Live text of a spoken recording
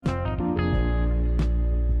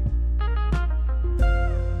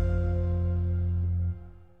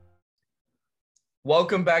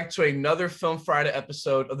Welcome back to another Film Friday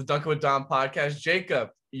episode of the Dunkin with Don podcast. Jacob,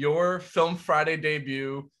 your Film Friday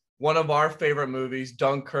debut, one of our favorite movies,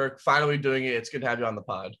 Dunkirk, finally doing it. It's good to have you on the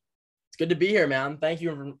pod. It's good to be here, man. Thank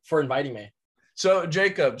you for inviting me. So,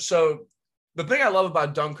 Jacob, the thing I love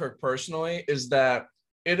about Dunkirk personally is that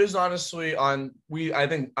it is honestly I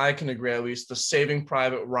think I can agree at least, the Saving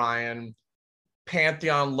Private Ryan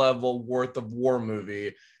pantheon level worth of war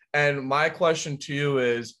movie. And my question to you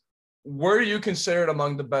is, where do you consider it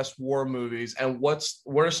among the best war movies, and what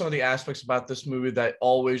are some of the aspects about this movie that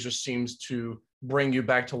always just seems to bring you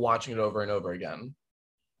back to watching it over and over again?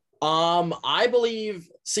 I believe,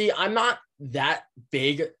 I'm not that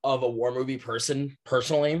big of a war movie person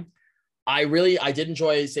personally. I did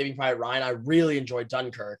enjoy Saving Private Ryan. I really enjoyed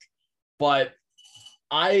Dunkirk, but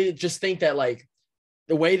I just think that like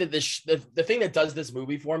the way that the thing that does this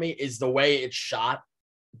movie for me is the way it's shot.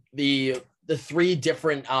 The three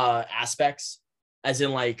different aspects, as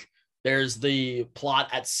in like there's the plot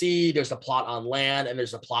at sea, there's the plot on land, and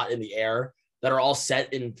there's a plot in the air that are all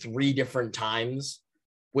set in three different times,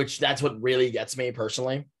 which that's what really gets me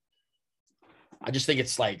personally. I just think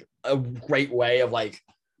it's like a great way of like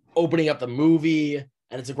opening up the movie,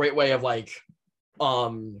 and it's a great way of like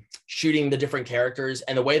shooting the different characters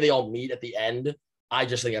and the way they all meet at the end. I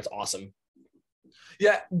just think that's awesome.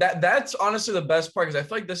 Yeah, that's honestly the best part, because I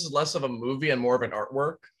feel like this is less of a movie and more of an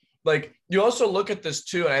artwork. Like, you also look at this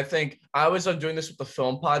too, and I think I always love doing this with the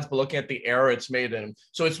film pods, but looking at the era it's made in.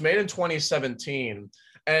 So it's made in 2017,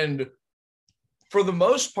 and for the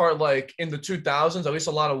most part, like in the 2000s, at least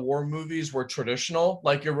a lot of war movies were traditional.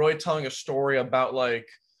 Like, you're really telling a story about like,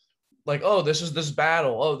 oh, this is this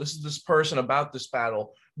battle. Oh, this is this person about this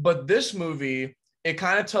battle. But this movie, it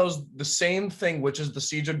kind of tells the same thing, which is the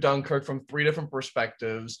Siege of Dunkirk, from three different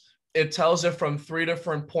perspectives. It tells it from three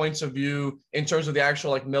different points of view in terms of the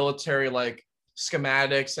actual like military, like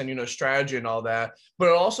schematics and, strategy and all that. But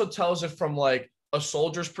it also tells it from like a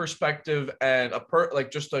soldier's perspective and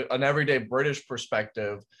an everyday British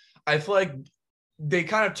perspective. I feel like they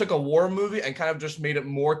kind of took a war movie and kind of just made it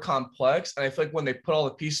more complex. And I feel like when they put all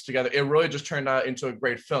the pieces together, it really just turned out into a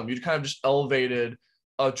great film. You kind of just elevated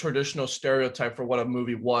a traditional stereotype for what a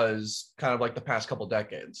movie was kind of like the past couple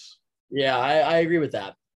decades. Yeah, I agree with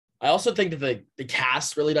that. I also think that the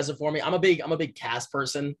cast really does it for me. I'm a big cast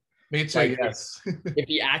person. Me too. Like, yes. If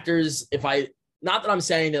the actors, not that I'm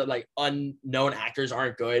saying that like unknown actors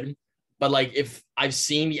aren't good, but like if I've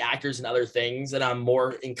seen the actors in other things, then I'm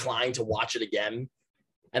more inclined to watch it again.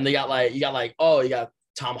 And you got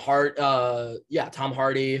Tom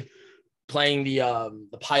Hardy playing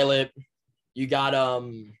the pilot. You got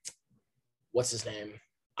what's his name?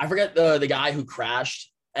 I forget the guy who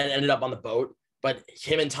crashed and ended up on the boat, but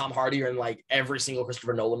him and Tom Hardy are in like every single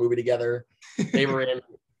Christopher Nolan movie together. They were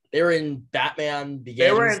in Batman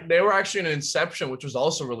Begins. They were actually in Inception, which was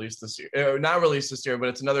also released this year. Not released this year, but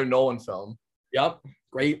it's another Nolan film. Yep.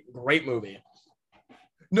 Great movie.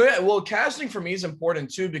 No, yeah, well, casting for me is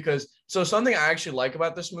important too, because something I actually like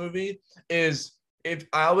about this movie is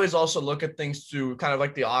I always also look at things through kind of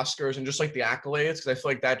like the Oscars and just like the accolades, because I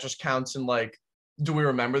feel like that just counts in like, do we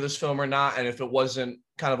remember this film or not? And if it wasn't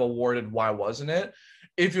kind of awarded, why wasn't it?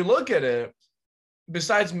 If you look at it,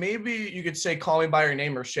 besides maybe you could say Call Me by Your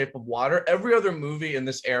Name or Shape of Water, every other movie in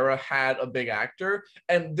this era had a big actor,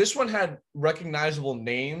 and this one had recognizable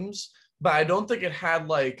names, but I don't think it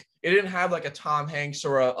didn't have like a Tom Hanks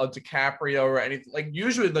or a DiCaprio or anything. Like,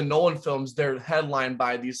 usually the Nolan films, they're headlined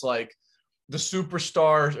by these like the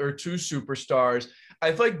superstars or two superstars.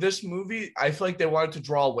 I feel like this movie, they wanted to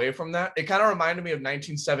draw away from that. It kind of reminded me of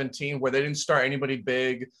 1917, where they didn't start anybody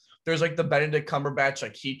big. There's like the Benedict Cumberbatch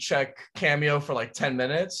like heat check cameo for like 10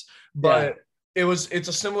 minutes, but it's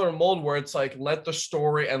a similar mold where it's like, let the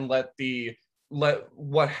story and let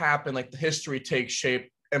what happened, like the history, take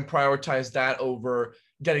shape, and prioritize that over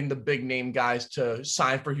getting the big name guys to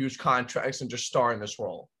sign for huge contracts and just star in this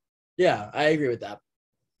role. Yeah, I agree with that.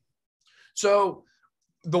 So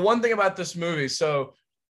the one thing about this movie,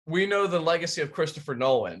 we know the legacy of Christopher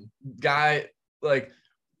Nolan. Guy, like,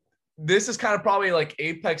 this is kind of probably like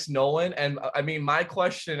apex Nolan. And I mean, my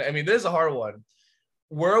question, this is a hard one.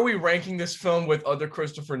 Where are we ranking this film with other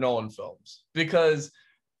Christopher Nolan films? Because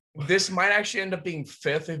this might actually end up being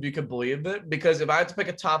fifth, if you could believe it. Because if I had to pick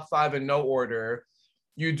a top five in no order,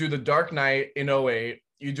 you do The Dark Knight in 2008,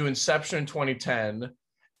 you do Inception in 2010.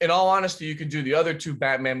 In all honesty, you could do the other two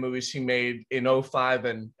Batman movies he made in 2005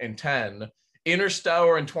 and 10,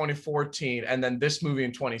 Interstellar in 2014, and then this movie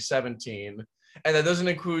in 2017. And that doesn't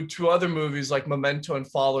include two other movies like Memento and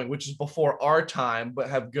Following, which is before our time, but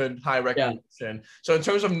have good high recognition. Yeah. So in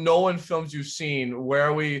terms of Nolan films you've seen, where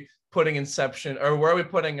are we putting Inception, or where are we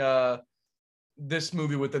putting this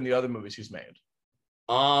movie within the other movies he's made?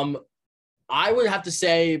 I would have to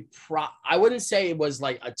say I wouldn't say it was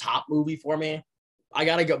like a top movie for me. I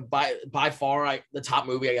gotta go by far. The top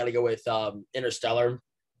movie I gotta go with Interstellar.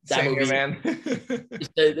 That Same movie, here, man.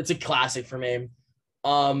 it's a classic for me.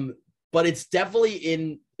 But it's definitely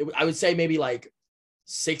in. I would say maybe like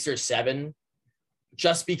 6 or 7,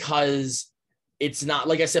 just because it's not,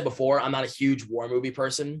 like I said before, I'm not a huge war movie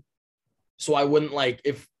person, so I wouldn't like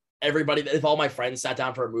if all my friends sat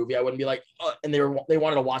down for a movie, I wouldn't be like, and they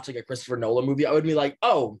wanted to watch like a Christopher Nolan movie, I would be like,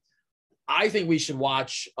 oh, I think we should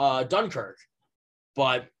watch Dunkirk.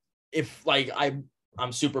 But if like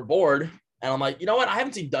I'm super bored and I'm like, you know what, I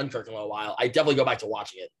haven't seen Dunkirk in a while, I definitely go back to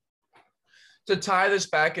watching it. To tie this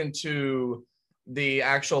back into the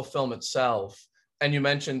actual film itself, and you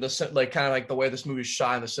mentioned the like kind of like the way this movie's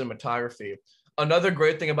shot and the cinematography. Another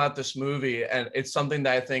great thing about this movie, and it's something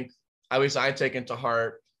that I think at least I take into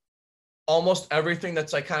heart, almost everything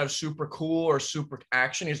that's like kind of super cool or super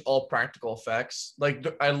action is all practical effects. Like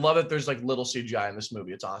I love it. There's like little CGI in this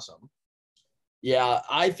movie. It's awesome. Yeah,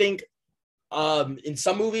 I think in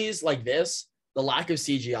some movies like this, the lack of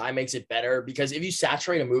CGI makes it better, because if you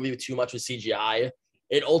saturate a movie with too much with CGI,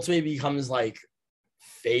 it ultimately becomes like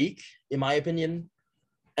fake, in my opinion.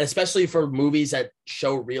 And especially for movies that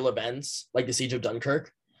show real events like the Siege of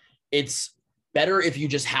Dunkirk, it's better if you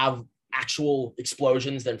just have actual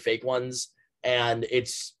explosions than fake ones, and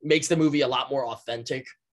it's makes the movie a lot more authentic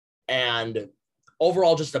and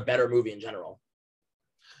overall just a better movie in general.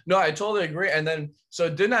 No, I totally agree. And then, so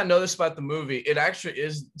did not know this about the movie. It actually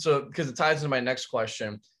is, so because it ties into my next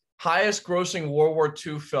question, highest grossing World War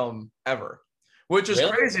II film ever, which is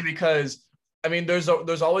Really? crazy because, I mean, there's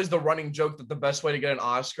always the running joke that the best way to get an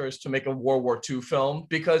Oscar is to make a World War II film.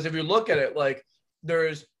 Because if you look at it, like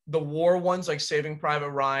there's the war ones like Saving Private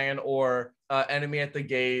Ryan or Enemy at the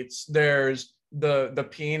Gates. There's the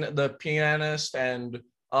pianist and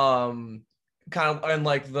kind of, and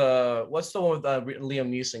like what's the one with Liam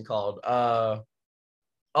Neeson called?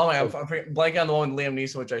 Oh my, I'm blanking on the one with Liam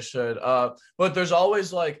Neeson, which I should. But there's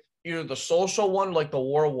always like either the social one, like the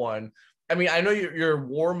war one. I mean, I know your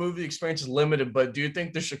war movie experience is limited, but do you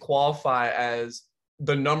think this should qualify as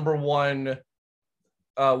the number one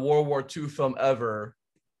World War II film ever?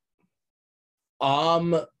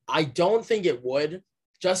 I don't think it would,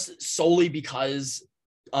 just solely because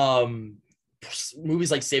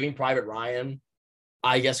movies like Saving Private Ryan,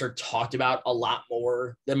 I guess, are talked about a lot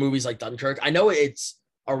more than movies like Dunkirk. I know it's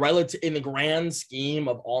a relative in the grand scheme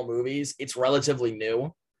of all movies, it's relatively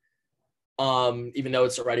new. Even though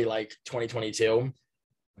it's already like 2022,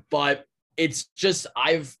 but it's just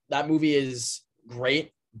that movie is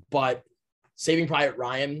great, but Saving Private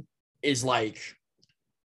Ryan is like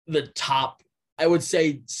the top. I would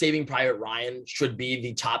say Saving Private Ryan should be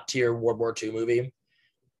the top tier World War II movie,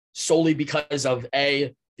 solely because of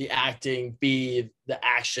A, the acting, B, the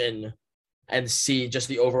action, and C, just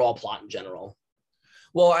the overall plot in general.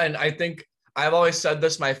 Well, and I think I've always said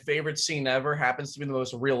this, my favorite scene ever happens to be the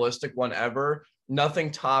most realistic one ever.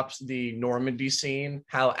 Nothing tops the Normandy scene,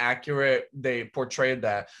 how accurate they portrayed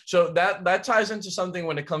that. So that ties into something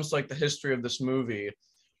when it comes to like the history of this movie.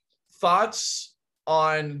 Thoughts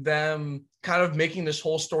on them kind of making this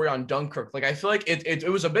whole story on Dunkirk? Like, I feel like it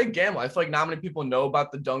was a big gamble. I feel like not many people know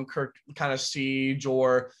about the Dunkirk kind of siege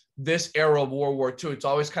or this era of World War II. It's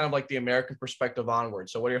always kind of like the American perspective onward.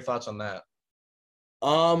 So what are your thoughts on that?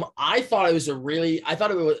 I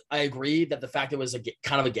agree that the fact it was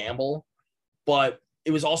kind of a gamble, but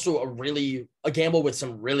it was also a gamble with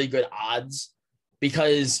some really good odds,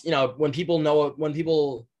 because, when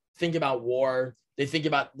people think about war, they think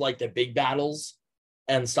about like the big battles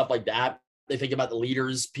and stuff like that. They think about the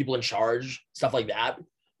leaders, people in charge, stuff like that.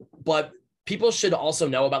 But people should also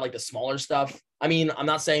know about like the smaller stuff. I mean, I'm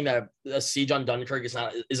not saying that a siege on Dunkirk is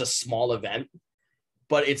a small event,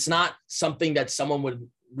 but it's not something that someone would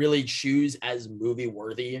really choose as movie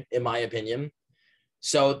worthy, in my opinion.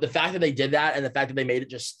 So the fact that they did that, and the fact that they made it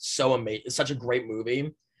just so amazing, such a great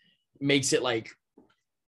movie, makes it like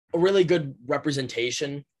a really good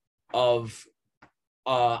representation of,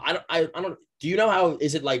 I don't, do you know how,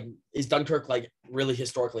 is Dunkirk like really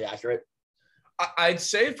historically accurate? I'd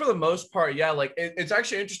say for the most part, yeah. Like it's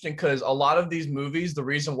actually interesting because a lot of these movies, the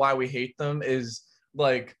reason why we hate them is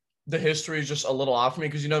like the history is just a little off for me,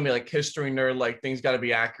 because you know me, like history nerd, like things got to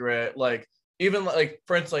be accurate. Like even like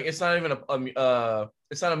for instance, like it's not even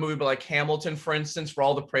it's not a movie, but like Hamilton, for instance, for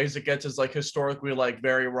all the praise it gets, is like historically like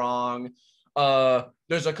very wrong.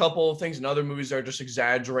 There's a couple of things in other movies that are just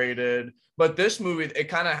exaggerated, but this movie, it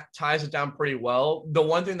kind of ties it down pretty well. The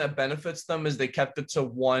one thing that benefits them is they kept it to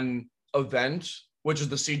one event, which is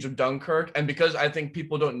the Siege of Dunkirk. And because I think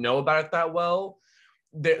people don't know about it that well,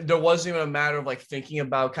 there wasn't even a matter of like thinking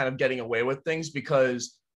about kind of getting away with things,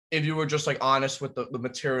 because if you were just like honest with the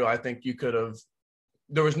material, I think you could have,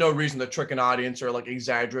 there was no reason to trick an audience or like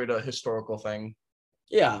exaggerate a historical thing.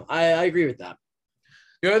 Yeah, I agree with that.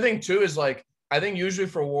 The other thing too is like, I think usually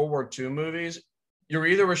for World War II movies, you're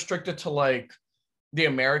either restricted to like the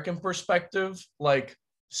American perspective, like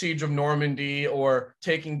Siege of Normandy or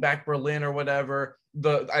taking back Berlin or whatever.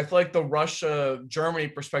 I feel like the Russia Germany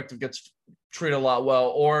perspective gets treated a lot well,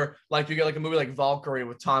 or like you get like a movie like Valkyrie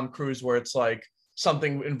with Tom Cruise where it's like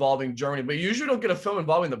something involving Germany, but you usually don't get a film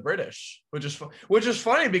involving the British, which is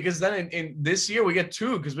funny because then in this year we get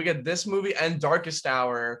two, because we get this movie and Darkest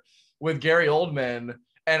Hour with Gary Oldman.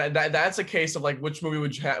 And that's a case of like, which movie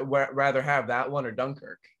would you rather have, that one or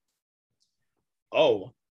Dunkirk?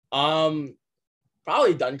 Oh,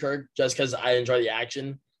 probably Dunkirk, just because I enjoy the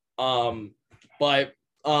action. But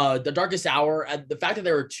The Darkest Hour, the fact that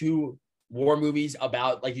there were two war movies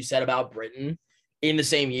about, like you said, about Britain in the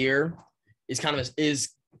same year is kind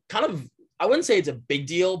of I wouldn't say it's a big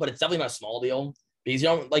deal, but it's definitely not a small deal, because you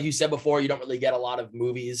don't, like you said before, you don't really get a lot of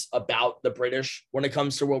movies about the British when it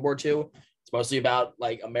comes to World War II. It's mostly about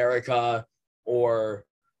like America or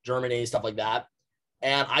Germany, stuff like that.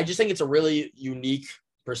 And I just think it's a really unique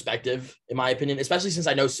perspective, in my opinion, especially since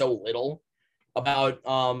I know so little about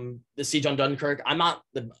the siege on Dunkirk. I'm not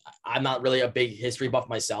really a big history buff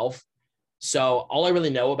myself. So all I really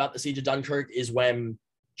know about the siege of Dunkirk is when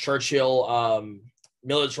Churchill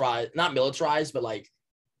not militarized, but like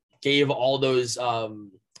gave all those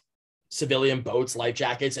civilian boats life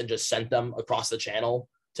jackets and just sent them across the channel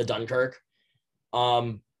to Dunkirk.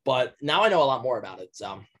 But now I know a lot more about it.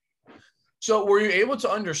 So were you able to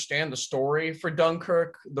understand the story for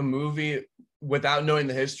Dunkirk, the movie, without knowing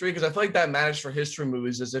the history? Because I feel like that matters for history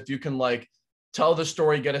movies, is if you can like tell the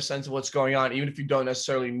story, get a sense of what's going on, even if you don't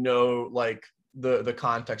necessarily know like the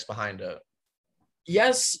context behind it.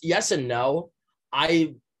 Yes and no.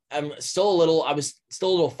 I was still a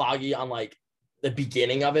little foggy on like the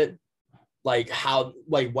beginning of it, like how,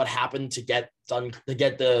 like what happened to get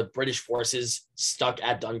the British forces stuck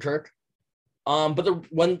at Dunkirk. But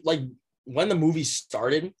when the movie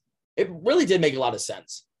started, it really did make a lot of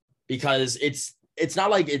sense, because it's not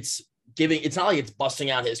like it's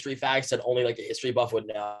busting out history facts that only like a history buff would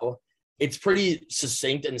know. It's pretty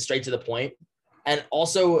succinct and straight to the point. And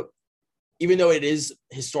also, even though it is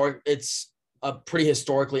historic, it's a pretty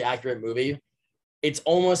historically accurate movie. It's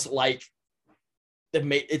almost like they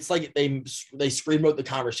screen wrote the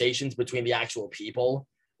conversations between the actual people,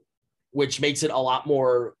 which makes it a lot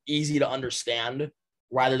more easy to understand,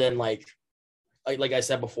 rather than like I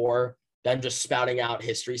said before, than just spouting out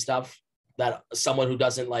history stuff that someone who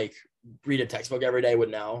doesn't like read a textbook every day would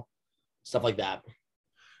know, stuff like that.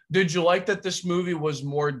 Did you like that this movie was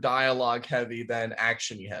more dialogue heavy than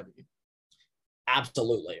action heavy?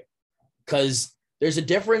 Absolutely. Because there's a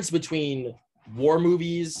difference between war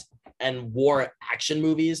movies and war action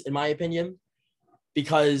movies, in my opinion,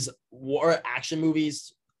 because war action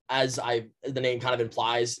movies, as the name kind of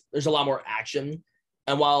implies, there's a lot more action.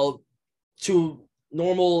 And while to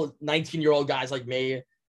normal 19-year-old guys like me,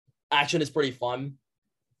 action is pretty fun,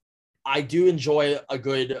 I do enjoy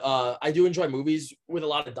movies with a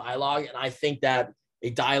lot of dialogue. And I think that a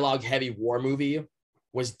dialogue heavy war movie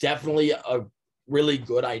was definitely a really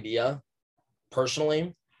good idea,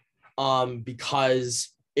 personally, because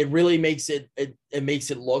it really makes it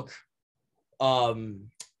look, I'm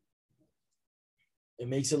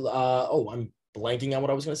blanking on what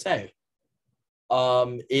I was going to say.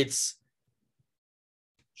 It's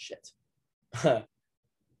shit.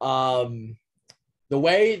 The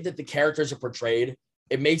way that the characters are portrayed,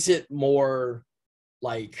 it makes it more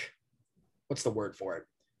like, what's the word for it?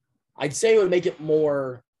 I'd say it would make it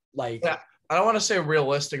more like, yeah, I don't want to say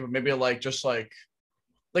realistic, but maybe like just like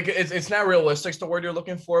it's not realistic, the word you're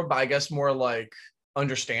looking for, but I guess more like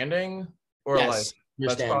understanding, or yes,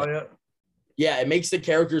 like that's probably it. Yeah, it makes the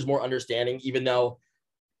characters more understanding, even though,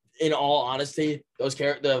 in all honesty,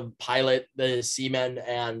 the pilot, the seamen,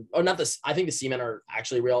 and I think the seamen are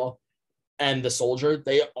actually real, and the soldier,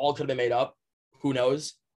 they all could have been made up. Who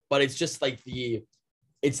knows? But it's just like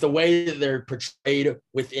it's the way that they're portrayed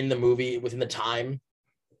within the movie, within the time,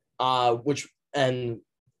 and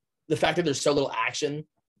the fact that there's so little action.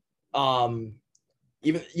 I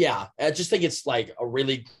just think it's like a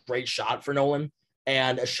really great shot for Nolan,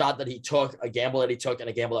 and a shot that he took, a gamble that he took, and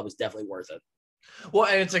a gamble that was definitely worth it. Well,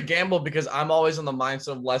 and it's a gamble because I'm always on the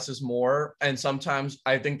mindset of less is more. And sometimes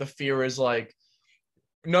I think the fear is like,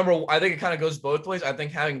 I think it kind of goes both ways. I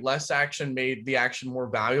think having less action made the action more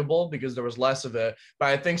valuable because there was less of it. But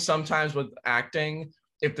I think sometimes with acting,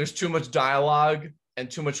 if there's too much dialogue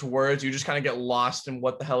and too much words, you just kind of get lost in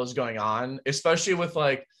what the hell is going on, especially with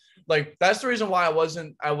like that's the reason why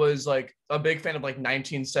I was like a big fan of like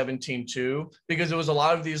 1917 too, because there was a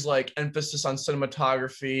lot of these like emphasis on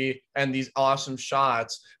cinematography and these awesome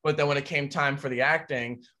shots, but then when it came time for the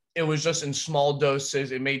acting, it was just in small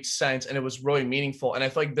doses, it made sense, and it was really meaningful, and I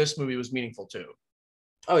feel like this movie was meaningful too.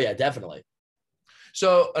 Oh yeah, definitely.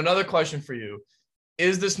 So another question for you: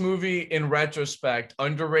 is this movie in retrospect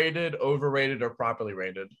underrated, overrated, or properly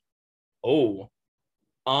rated? Oh,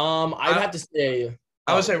 I'd I, have to say,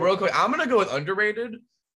 I would say oh, real quick, I'm gonna go with underrated.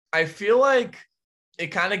 I feel like it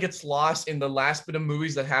kind of gets lost in the last bit of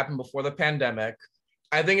movies that happened before the pandemic.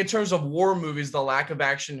 I think in terms of war movies, the lack of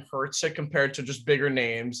action hurts it compared to just bigger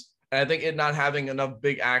names. And I think it not having enough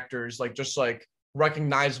big actors, like just like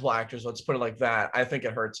recognizable actors, let's put it like that, I think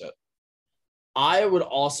it hurts it. I would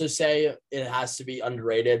also say it has to be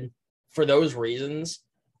underrated for those reasons.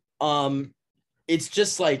 Um, it's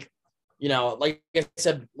just like, like I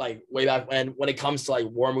said, like way back when it comes to like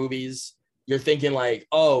war movies, you're thinking like,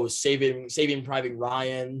 oh, Saving Private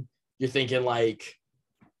Ryan. You're thinking like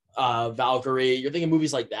Valkyrie. You're thinking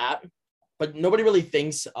movies like that, but nobody really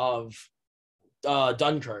thinks of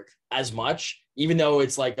Dunkirk as much, even though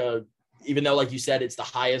like you said, it's the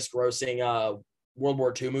highest grossing World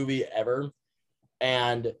War II movie ever,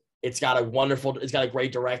 and it's got a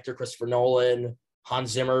great director, Christopher Nolan.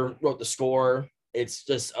 Hans Zimmer wrote the score. It's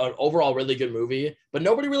just an overall really good movie, but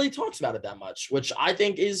nobody really talks about it that much, which I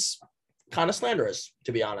think is kind of slanderous,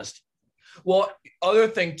 to be honest. Well, other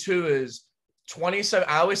thing too is 27.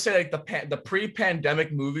 I always say like the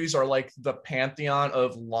pre-pandemic movies are like the pantheon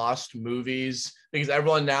of lost movies because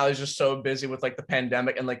everyone now is just so busy with like the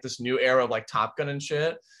pandemic and like this new era of like Top Gun and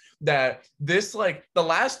shit that this like the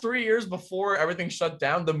last 3 years before everything shut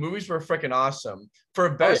down, the movies were freaking awesome.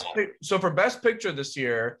 Oh yeah. So for best picture this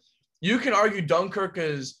year, you can argue Dunkirk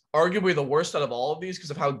is arguably the worst out of all of these because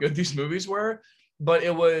of how good these movies were, but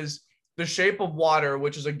it was The Shape of Water,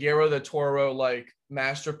 which is a Guillermo del Toro like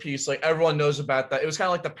masterpiece. Like everyone knows about that. It was kind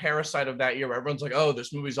of like the Parasite of that year where everyone's like, oh,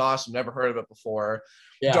 this movie's awesome. Never heard of it before.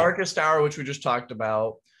 Yeah. Darkest Hour, which we just talked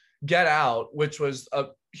about. Get Out, which was a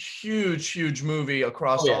huge movie Oh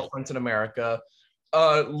across yeah. all fronts in America.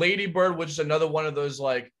 Lady Bird, which is another one of those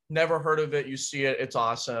like never heard of it, you see it, it's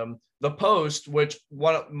awesome. The Post, which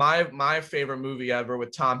one of my favorite movie ever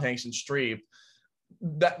with Tom Hanks and Streep.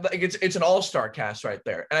 That like it's an all-star cast right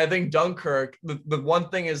there. And I think Dunkirk, the one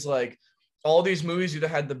thing is like all these movies either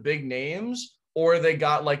had the big names or they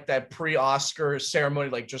got like that pre-Oscar ceremony,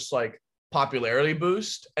 like just like popularity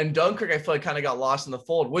boost. And Dunkirk, I feel like kind of got lost in the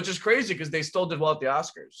fold, which is crazy because they still did well at the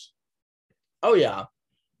Oscars. Oh yeah.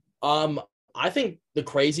 Um, I think the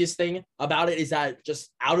craziest thing about it is that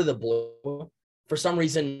just out of the blue, for some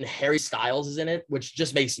reason, Harry Styles is in it, which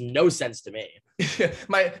just makes no sense to me.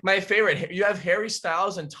 My favorite, you have Harry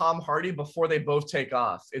Styles and Tom Hardy before they both take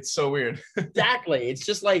off. It's so weird. Exactly. It's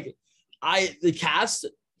just like the cast,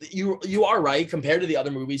 you are right, compared to the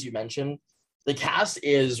other movies you mentioned, the cast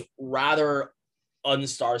is rather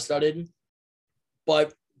unstar-studded,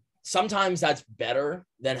 but sometimes that's better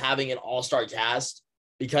than having an all-star cast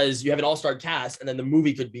because you have an all-star cast and then the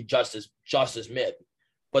movie could be just as mid.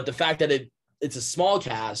 But the fact that it's a small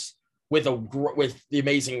cast with the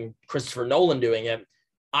amazing Christopher Nolan doing it,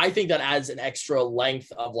 I think that adds an extra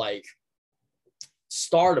length of like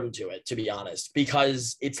stardom to it, to be honest,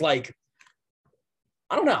 because it's like,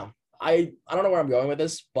 I don't know. I don't know where I'm going with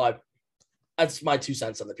this, but that's my 2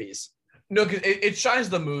 cents on the piece. No, because it shines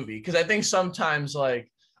the movie. Because I think sometimes,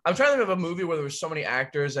 like, I'm trying to think of a movie where there were so many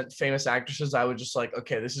actors and famous actresses. I would just like,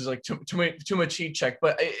 okay, this is like too much heat check,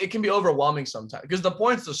 but it can be overwhelming sometimes. Because the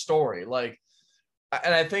point's the story, like,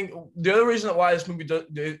 and I think the other reason why this movie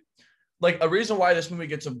like a reason why this movie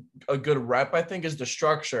gets a good rep, I think, is the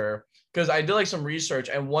structure. Because I did like some research,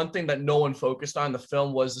 and one thing that no one focused on in the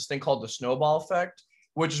film was this thing called the snowball effect,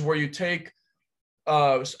 which is where you take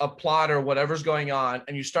a plot or whatever's going on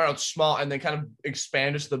and you start out small and then kind of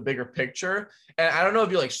expand it to the bigger picture. And I don't know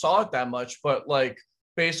if you like saw it that much, but like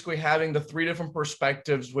basically having the three different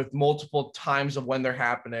perspectives with multiple times of when they're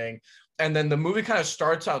happening, and then the movie kind of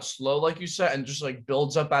starts out slow like you said and just like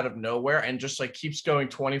builds up out of nowhere and just like keeps going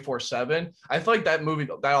 24/7. I feel like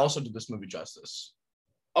that also did this movie justice.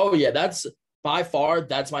 Oh yeah, that's my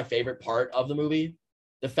favorite part of the movie.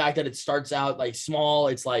 The fact that it starts out like small,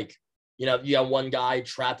 it's like, you have one guy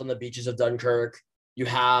trapped on the beaches of Dunkirk. You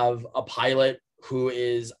have a pilot who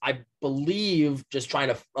is, I believe, just trying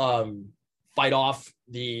to fight off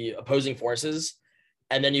the opposing forces.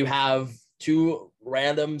 And then you have two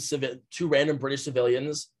random British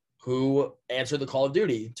civilians who answer the call of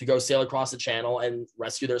duty to go sail across the channel and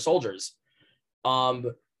rescue their soldiers. And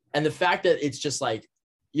the fact that it's just like,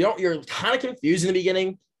 you're kind of confused in the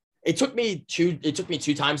beginning. It took me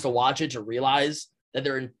two times to watch it to realize that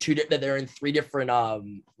they're in three different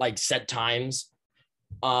like set times.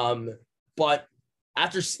 But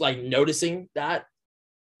after like noticing that,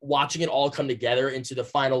 watching it all come together into the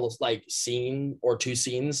final like scene or two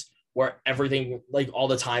scenes where everything, like all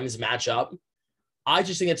the times match up, I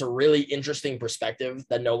just think it's a really interesting perspective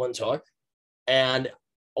that Nolan took, and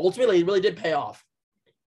ultimately it really did pay off.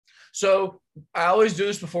 So I always do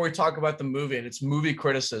this before we talk about the movie, and it's movie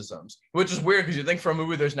criticisms, which is weird because you think for a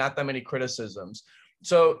movie there's not that many criticisms.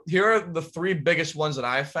 So here are the three biggest ones that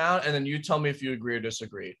I found, and then you tell me if you agree or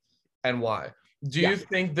disagree and why. Do you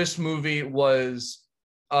think this movie was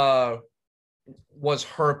hurt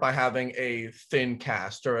by having a thin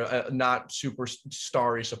cast or a not super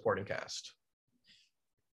starry supporting cast?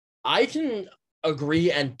 I can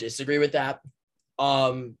agree and disagree with that.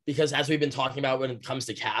 Because as we've been talking about when it comes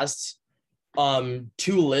to casts,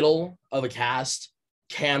 too little of a cast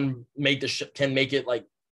can make it like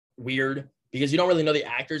weird because you don't really know the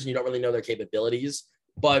actors and you don't really know their capabilities.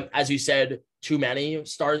 But as you said, too many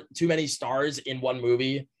stars in one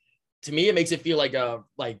movie, to me, it makes it feel like a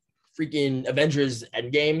freaking Avengers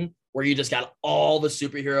Endgame where you just got all the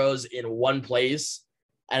superheroes in one place.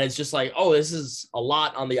 And it's just like, oh, this is a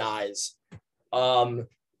lot on the eyes.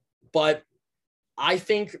 But I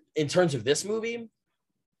think in terms of this movie,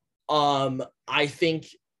 I think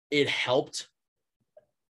it helped.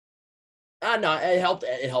 No, it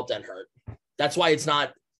helped and hurt. That's why it's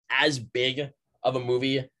not as big of a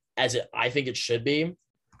movie as I think it should be,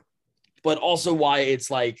 but also why it's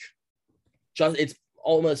like it's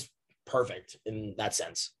almost perfect in that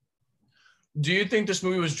sense. Do you think this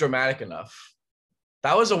movie was dramatic enough?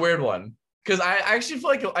 That was a weird one. Because I actually feel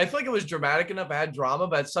like it was dramatic enough, it had drama,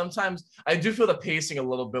 but sometimes I do feel the pacing a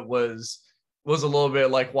little bit was a little bit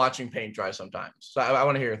like watching paint dry sometimes. So I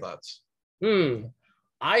want to hear your thoughts.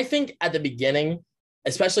 I think at the beginning,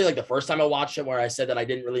 especially like the first time I watched it, where I said that I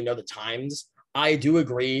didn't really know the times, I do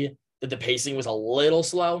agree that the pacing was a little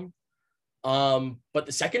slow. But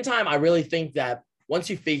the second time, I really think that once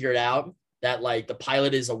you figure it out that like the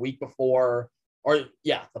pilot is a week before.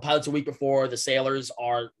 The pilot's a week before, the sailors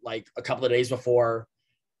are like a couple of days before,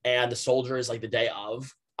 and the soldier is like the day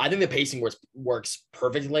of. I think the pacing works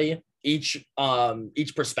perfectly. Each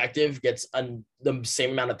perspective gets the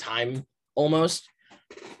same amount of time almost.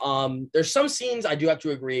 There's some scenes I do have to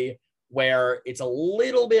agree where it's a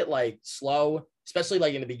little bit like slow, especially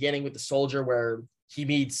like in the beginning with the soldier where he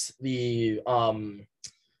meets the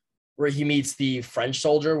French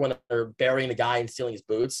soldier when they're burying the guy and stealing his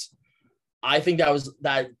boots. I think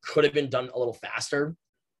that could have been done a little faster,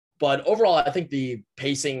 but overall, I think the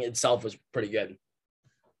pacing itself was pretty good.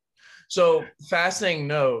 So fascinating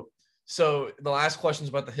note. So the last question is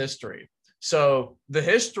about the history. So the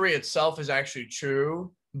history itself is actually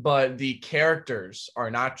true, but the characters are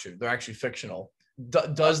not true. They're actually fictional.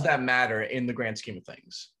 Does that matter in the grand scheme of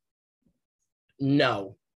things?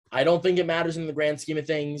 No, I don't think it matters in the grand scheme of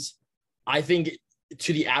things. I think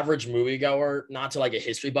to the average moviegoer, not to like a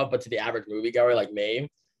history buff, but to the average moviegoer like me,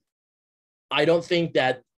 I don't think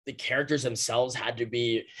that the characters themselves had to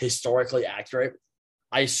be historically accurate.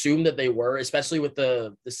 I assume that they were, especially with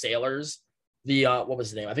the sailors. What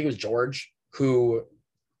was his name? I think it was George, who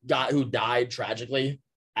died tragically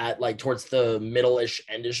at like towards the middle-ish,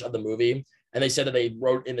 endish of the movie. And they said that they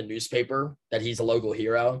wrote in the newspaper that he's a local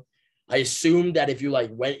hero. I assume that if you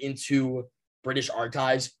like went into British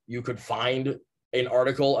archives, you could find an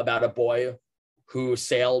article about a boy who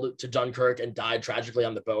sailed to Dunkirk and died tragically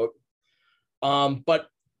on the boat. But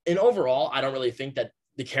in overall, I don't really think that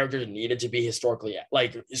the characters needed to be historically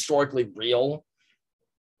real.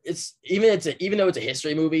 Even though it's a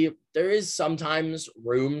history movie, there is sometimes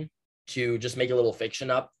room to just make a little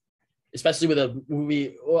fiction up, especially with a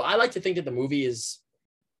movie. Well, I like to think that the movie is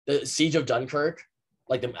the Siege of Dunkirk,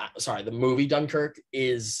 the movie Dunkirk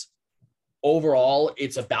is overall,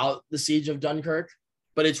 it's about the Siege of Dunkirk,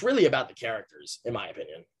 but it's really about the characters, in my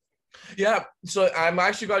opinion. Yeah, so I'm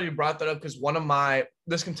actually glad you brought that up because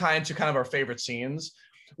this can tie into kind of our favorite scenes.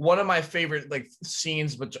 One of my favorite like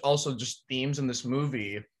scenes, but also just themes in this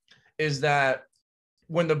movie, is that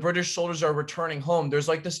when the British soldiers are returning home, there's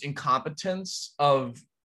like this incompetence of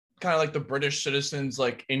kind of like the British citizens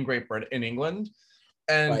like in Great Britain, in England,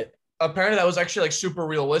 and right. apparently that was actually like super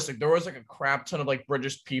realistic. There was like a crap ton of like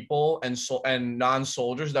British people and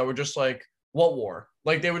non-soldiers that were just like, what war?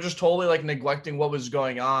 Like they were just totally like neglecting what was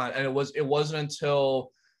going on. And it wasn't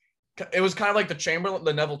until it was kind of like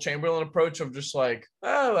the Neville Chamberlain approach of just like,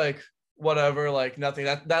 like whatever, like nothing.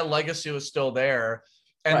 That legacy was still there.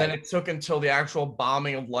 And then it took until the actual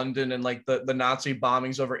bombing of London and like the Nazi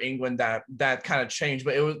bombings over England that kind of changed.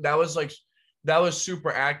 But that was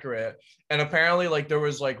super accurate. And apparently like there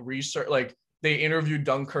was like research, like they interviewed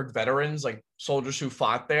Dunkirk veterans, like soldiers who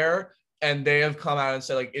fought there, and they have come out and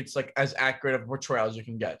said like it's like as accurate of a portrayal as you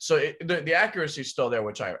can get. So the accuracy is still there,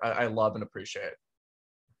 which I love and appreciate.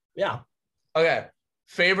 Yeah. Okay.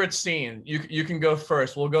 Favorite scene. You can go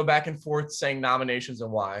first. We'll go back and forth saying nominations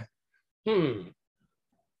and why. My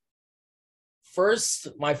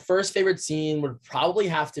first favorite scene would probably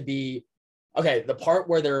have to be the part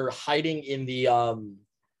where they're hiding in the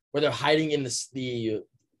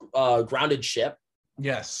grounded ship.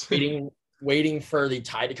 Yes. waiting for the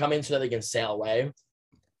tide to come in so that they can sail away.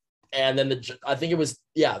 And then I believe it was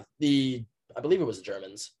the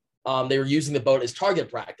Germans. They were using the boat as target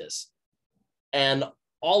practice. And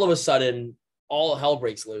all of a sudden, all hell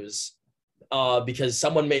breaks loose because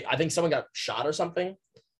someone got shot or something.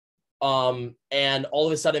 And all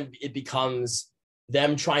of a sudden, it becomes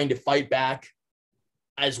them trying to fight back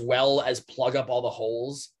as well as plug up all the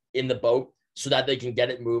holes in the boat so that they can get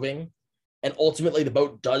it moving. And ultimately, the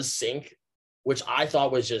boat does sink, which I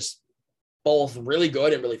thought was just both really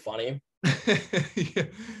good and really funny.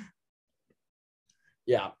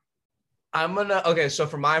 Yeah. So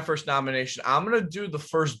for my first nomination, I'm gonna do the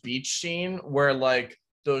first beach scene where like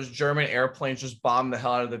those German airplanes just bomb the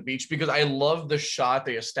hell out of the beach, because I love the shot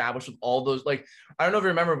they established with all those, like, I don't know if you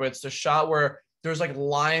remember, but it's the shot where there's like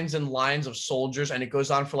lines and lines of soldiers and it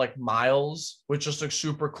goes on for like miles, which just looks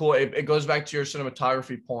super cool. It goes back to your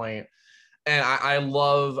cinematography point. And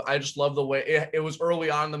I just love the way it was early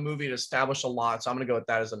on in the movie. It established a lot. So I'm going to go with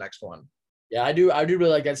that as the next one. Yeah, I do really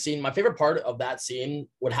like that scene. My favorite part of that scene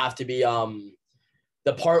would have to be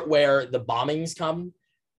the part where the bombings come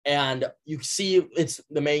and you see it's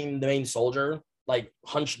the main soldier like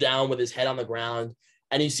hunched down with his head on the ground,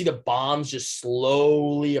 and you see the bombs just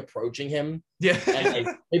slowly approaching him. Yeah. And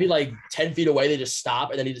like, maybe like 10 feet away, they just stop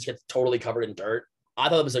and then he just gets totally covered in dirt. I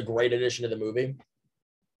thought it was a great addition to the movie.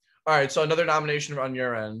 All right, so another nomination on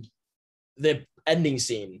your end. The ending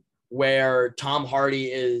scene where Tom Hardy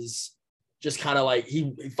is just kind of like,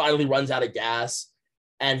 he finally runs out of gas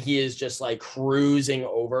and he is just like cruising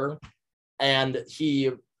over, and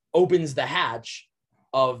he opens the hatch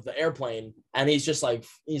of the airplane and he's like,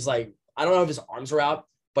 I don't know if his arms are out,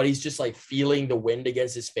 but he's just like feeling the wind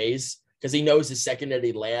against his face because he knows the second that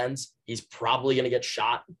he lands, he's probably going to get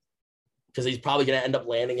shot because he's probably going to end up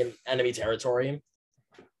landing in enemy territory.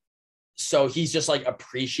 So he's just like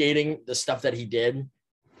appreciating the stuff that he did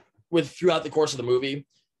throughout the course of the movie.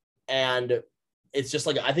 And it's just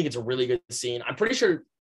like, I think it's a really good scene. I'm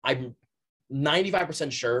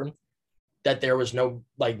 95% sure that there was no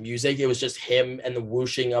like music. It was just him and the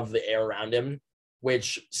whooshing of the air around him,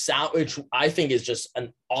 which I think is just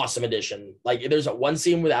an awesome addition. Like there's one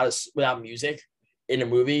scene without music in a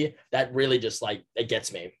movie that really just like, it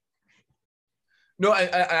gets me. No, I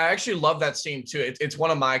actually love that scene too. It's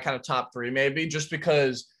one of my kind of top three, maybe, just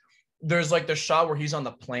because there's like the shot where he's on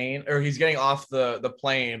the plane or he's getting off the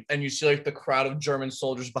plane and you see like the crowd of German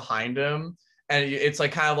soldiers behind him. And it's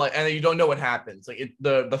like kind of like, and you don't know what happens. Like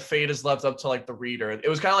the fate is left up to like the reader. It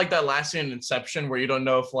was kind of like that last scene in Inception where you don't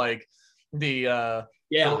know if like the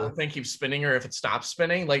thing keeps spinning or if it stops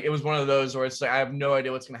spinning. Like it was one of those where it's like, I have no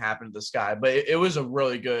idea what's going to happen to this guy, but it was a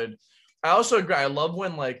really good. I also agree. I love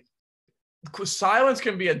when like silence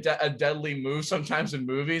can be a deadly move sometimes in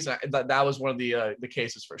movies. That was one of the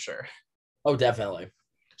cases for sure. Oh, definitely.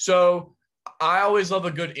 So I always love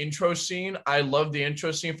a good intro scene. I love the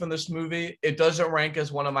intro scene from this movie. It doesn't rank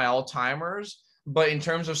as one of my all-timers, but in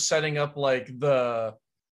terms of setting up like the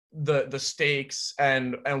stakes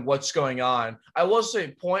and what's going on, I will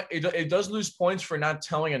say it does lose points for not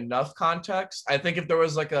telling enough context. I think if there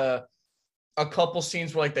was like a couple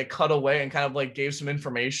scenes where like they cut away and kind of like gave some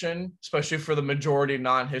information, especially for the majority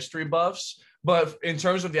non-history buffs. But in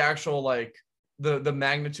terms of the actual like the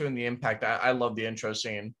magnitude and the impact, I love the intro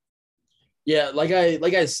scene. Yeah, like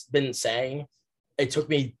I've been saying, it took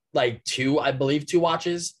me like two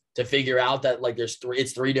watches to figure out that like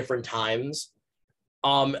it's three different times.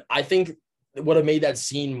 I think what have made that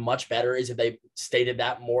scene much better is if they stated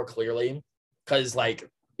that more clearly, because like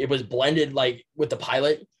it was blended like with the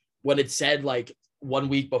pilot when it said like 1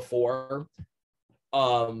 week before,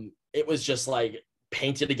 it was just like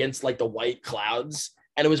painted against like the white clouds,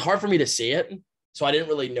 and it was hard for me to see it. So I didn't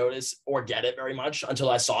really notice or get it very much until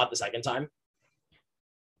I saw it the second time.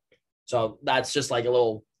 So that's just like a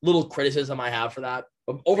little criticism I have for that.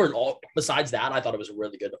 But overall, besides that, I thought it was a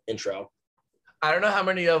really good intro. I don't know how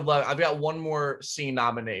many of I've got one more scene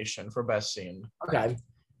nomination for best scene. Okay.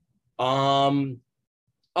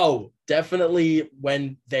 Oh, definitely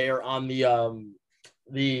when they're on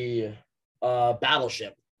the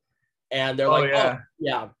battleship and they're like, yeah. oh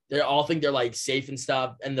yeah, they all think they're like safe and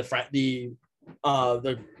stuff, and the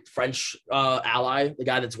French ally, the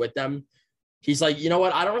guy that's with them, he's like, you know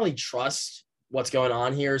what, I don't really trust what's going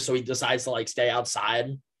on here, so he decides to like stay outside,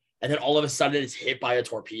 and then all of a sudden it's hit by a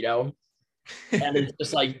torpedo. And it's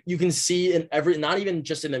just like you can see in every, not even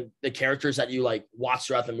just in the characters that you like watch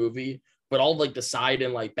throughout the movie, but all like the side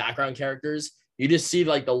and like background characters, you just see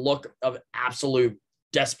like the look of absolute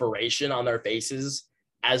desperation on their faces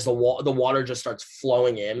as the water just starts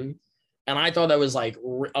flowing in. And I thought that was like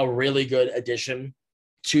a really good addition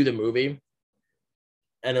to the movie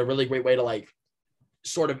and a really great way to like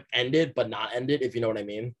sort of end it, but not end it, if you know what I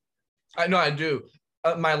mean. I know, I do.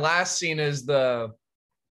 My last scene is the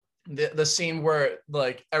scene where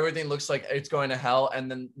like everything looks like it's going to hell, and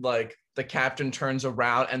then like the captain turns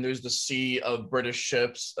around and there's the sea of British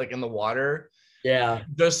ships like in the water. Yeah.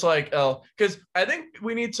 Just like, oh, because I think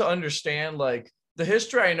we need to understand like the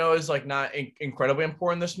history. I know is like not incredibly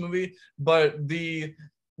important in this movie, but the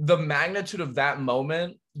magnitude of that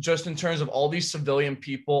moment, just in terms of all these civilian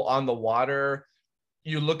people on the water.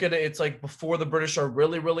 You look at it, it's like before the British are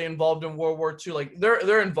really, really involved in World War II. Like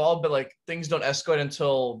they're involved, but like things don't escalate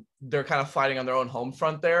until they're kind of fighting on their own home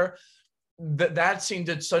front there. That scene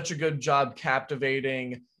did such a good job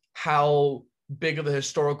captivating how big of a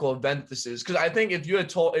historical event this is. Because I think if you had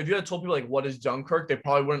told people like what is Dunkirk, they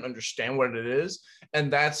probably wouldn't understand what it is.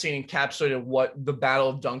 And that scene encapsulated what the Battle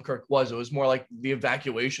of Dunkirk was. It was more like the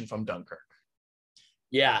evacuation from Dunkirk.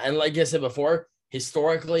 Yeah, and like I said before,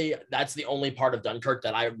 historically, that's the only part of Dunkirk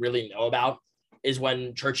that I really know about, is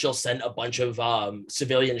when Churchill sent a bunch of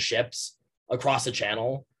civilian ships across the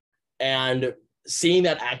channel. And seeing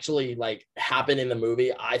that actually like happen in the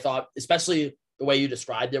movie, I thought, especially the way you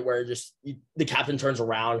described it, where just the captain turns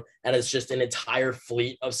around and it's just an entire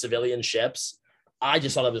fleet of civilian ships, I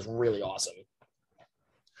just thought that was really awesome.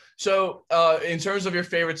 So in terms of your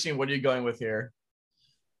favorite scene, what are you going with here?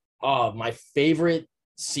 My favorite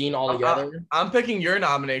scene altogether. I'm picking your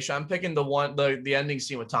nomination. I'm picking the ending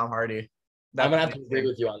scene with Tom Hardy. I'm gonna have to agree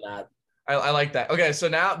with you on that. I like that. Okay, so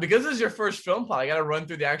now because this is your first film pod, I got to run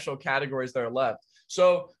through the actual categories that are left.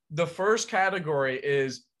 So the first category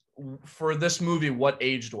is for this movie, what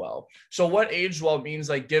aged well. So what aged well means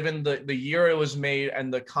like given the year it was made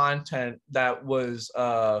and the content that was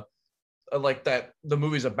like that the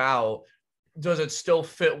movie's about, does it still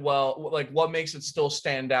fit well? Like what makes it still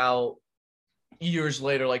stand out years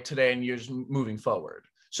later, like today and years moving forward.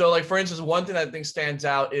 So like, for instance, one thing that I think stands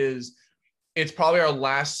out is it's probably our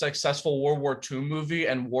last successful World War II movie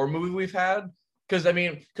and war movie we've had. Because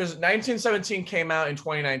 1917 came out in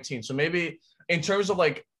 2019. So maybe in terms of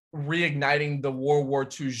like reigniting the World War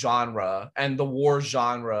II genre and the war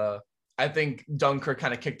genre, I think Dunkirk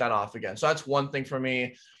kind of kicked that off again. So that's one thing for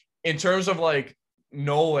me. In terms of like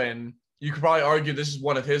Nolan, you could probably argue this is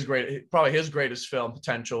one of his greatest film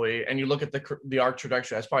potentially. And you look at the arc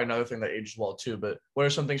trajectory, that's probably another thing that aged well too. But what are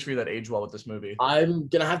some things for you that aged well with this movie? I'm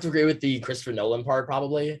going to have to agree with the Christopher Nolan part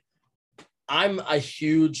probably. I'm a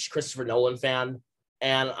huge Christopher Nolan fan.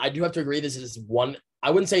 And I do have to agree this is one,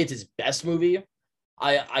 I wouldn't say it's his best movie.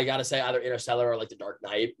 I got to say either Interstellar or like The Dark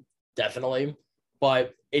Knight, definitely.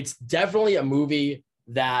 But it's definitely a movie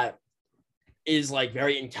that is like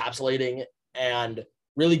very encapsulating and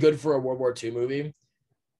really good for a World War II movie.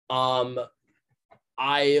 I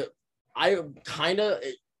kind of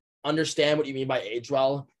understand what you mean by age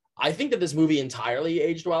well. I think that this movie entirely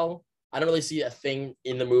aged well. I don't really see a thing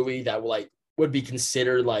in the movie that would be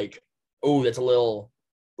considered like, oh, that's a little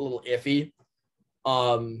iffy.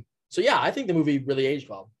 So yeah, I think the movie really aged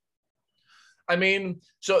well. I mean,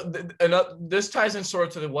 so this ties in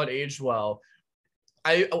sort of to what aged well.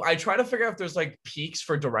 I try to figure out if there's like peaks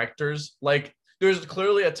for directors. Like there's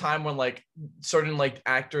clearly a time when like certain like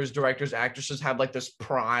actors, directors, actresses have like this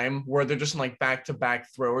prime where they're just in like back-to-back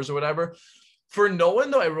throwers or whatever. For Nolan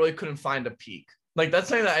though, I really couldn't find a peak. Like that's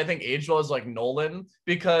something that I think aged well is like Nolan,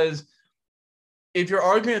 because if you're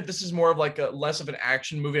arguing that this is more of like a less of an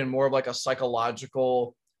action movie and more of like a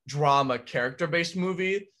psychological drama character-based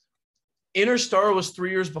movie, Interstellar was 3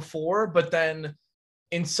 years before, but then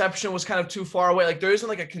Inception was kind of too far away. Like there isn't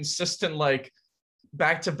like a consistent like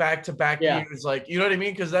back to back years, like, you know what I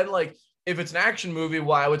mean? Because then like if it's an action movie,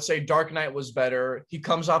 well, I would say Dark Knight was better. He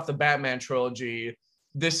comes off the Batman trilogy.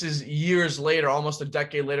 This is years later, almost a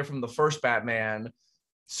decade later from the first Batman.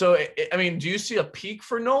 So, I mean, do you see a peak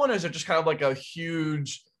for Nolan, or is it just kind of like a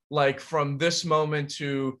huge, like from this moment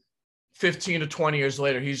to 15 to 20 years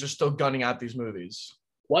later, he's just still gunning out these movies?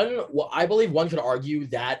 I believe one could argue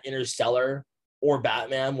that Interstellar or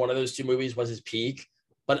Batman, one of those two movies, was his peak.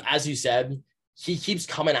 But as you said, he keeps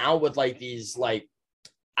coming out with like these like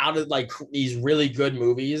out of like these really good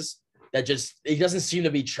movies that just he doesn't seem to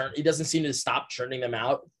be he doesn't seem to stop churning them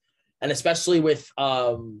out. And especially with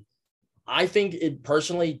I think it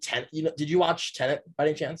personally did you watch Tenet by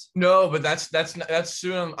any chance? No, but that's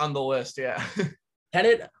soon on the list. Yeah.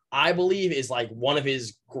 Tenet, I believe, is like one of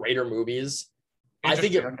his greater movies. I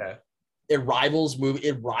think it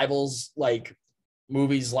rivals like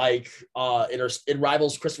movies like it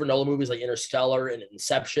rivals Christopher Nolan movies like Interstellar and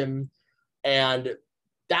Inception. And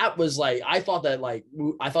that was like I thought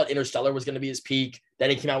Interstellar was going to be his peak.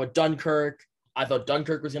 Then he came out with Dunkirk. I thought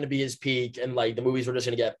Dunkirk was going to be his peak, and like the movies were just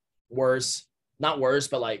going to get worse. Not worse,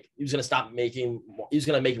 but like he was going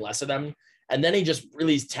to make less of them. And then he just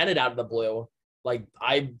released Tenet out of the blue. Like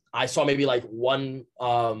I saw maybe like one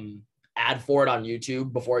ad for it on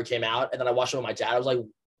YouTube before it came out, and then I watched it with my dad. I was like,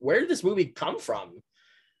 where did this movie come from?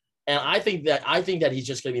 And I think that he's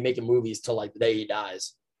just going to be making movies till like the day he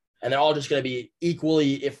dies, and they're all just going to be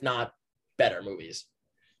equally, if not better, movies.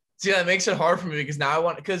 See, that makes it hard for me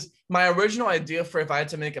because my original idea for if I had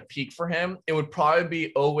to make a peak for him, it would probably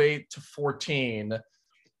be 08 to 14,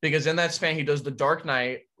 because in that span he does The Dark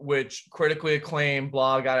Knight, which critically acclaimed,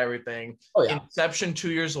 got everything. Oh yeah. Inception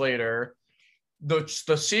 2 years later. The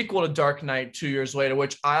sequel to Dark Knight 2 years later,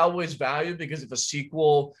 which I always value because if that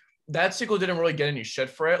sequel didn't really get any shit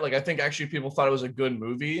for it. Like, I think actually people thought it was a good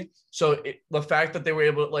movie. So the fact that they were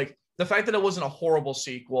able to, like, the fact that it wasn't a horrible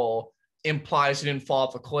sequel implies it didn't fall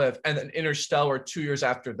off a cliff. And then Interstellar 2 years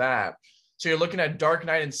after that. So you're looking at Dark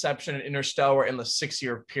Knight, Inception, and Interstellar in the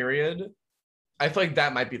 6-year period. I feel like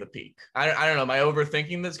that might be the peak. I don't know. Am I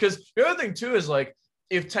overthinking this? Because the other thing too is like,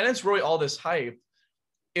 if Tenet's really all this hype,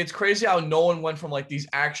 it's crazy how Nolan went from like these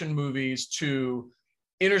action movies to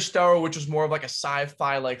Interstellar, which was more of like a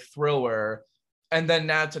sci-fi like thriller, and then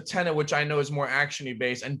now to Tenet, which I know is more action-y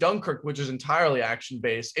based, and Dunkirk, which is entirely action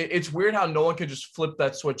based. It's weird how Nolan could just flip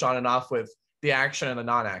that switch on and off with the action and the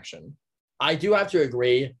non-action. I do have to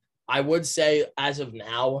agree. I would say as of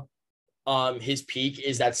now, his peak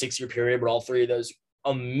is that 6-year period where all three of those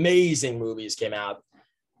amazing movies came out.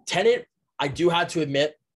 Tenet, I do have to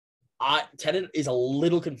admit, Tenet is a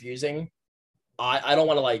little confusing. I don't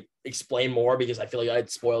want to like explain more because I feel like I'd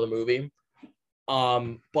spoil the movie.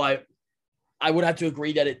 But I would have to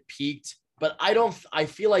agree that it peaked. But I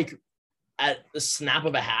feel like at the snap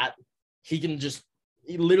of a hat, he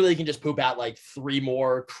literally can just poop out like 3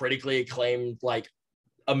 more critically acclaimed, like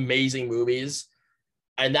amazing movies.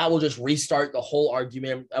 And that will just restart the whole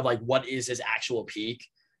argument of like, what is his actual peak?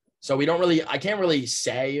 So I can't really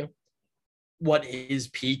say what his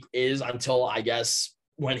peak is until I guess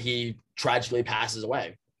when he tragically passes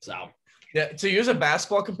away. So yeah, to use a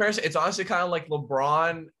basketball comparison, it's honestly kind of like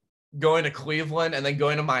LeBron going to Cleveland and then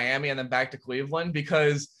going to Miami and then back to Cleveland,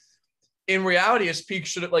 because in reality his peak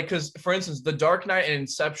should have, like, because for instance, The Dark Knight and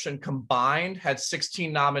Inception combined had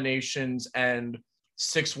 16 nominations and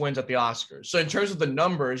 6 wins at the Oscars. So in terms of the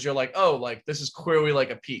numbers, you're like, oh, like this is clearly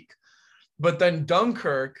like a peak. But then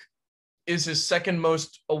Dunkirk is his second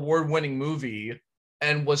most award-winning movie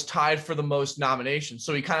and was tied for the most nominations.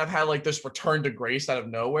 So he kind of had like this return to grace out of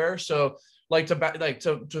nowhere. So like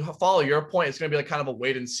to follow your point, it's going to be like kind of a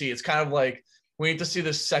wait and see. It's kind of like we need to see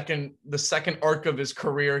the second arc of his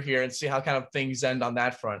career here and see how kind of things end on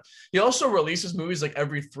that front. He also releases movies like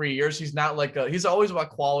every 3 years. He's not like he's always about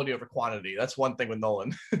quality over quantity. That's one thing with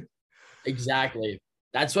Nolan. Exactly.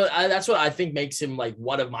 That's what I think makes him like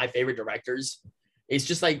one of my favorite directors. It's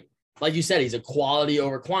just like you said, he's a quality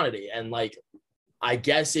over quantity. And like, I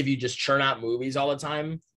guess if you just churn out movies all the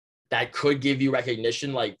time, that could give you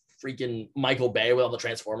recognition, like freaking Michael Bay with all the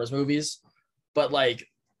Transformers movies. But like,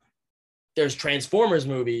 there's Transformers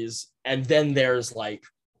movies, and then there's like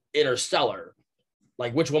Interstellar.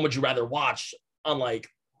 Like, which one would you rather watch on like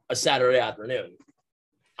a Saturday afternoon?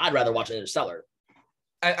 I'd rather watch Interstellar.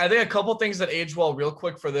 I think a couple things that age well real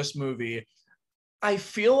quick for this movie. I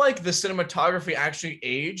feel like the cinematography actually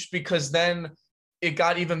aged because then it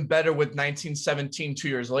got even better with 1917, 2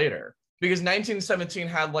 years later. Because 1917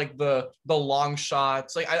 had like the long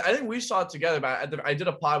shots. Like I think we saw it together, but I did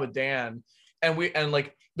a pod with Dan, and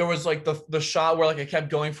like there was like the shot where like it kept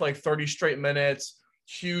going for like 30 straight minutes,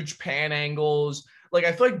 huge pan angles. like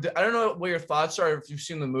I feel like I don't know what your thoughts are if you've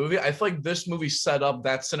seen the movie. I feel like this movie set up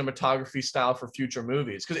that cinematography style for future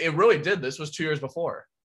movies because it really did. This was 2 years before.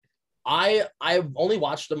 I've only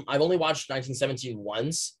watched them. I've only watched 1917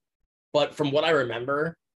 once, but from what I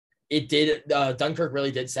remember, it did. Dunkirk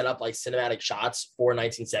really did set up like cinematic shots for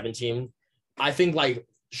 1917. I think like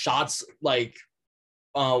shots like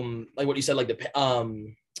what you said, like the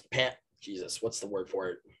pan. Jesus, what's the word for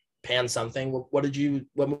it? Pan something. What did you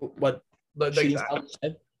what? Like,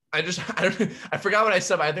 I forgot what I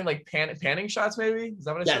said, but I think like panning shots, maybe. Is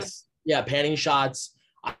that what I said? Yes. Yeah, panning shots.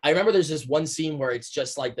 I remember there's this one scene where it's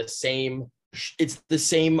just like the same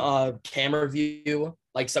camera view,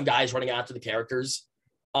 like some guys running after the characters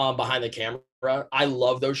behind the camera. I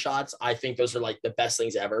love those shots. I think those are like the best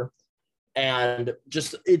things ever. And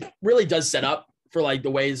just it really does set up for like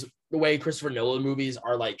the way Christopher Nolan movies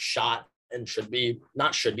are like shot and should be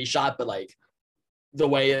shot, but like the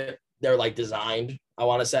way they're like designed, I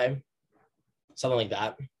want to say. Something like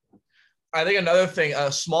that. I think another thing, a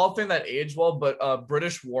small thing that aged well, but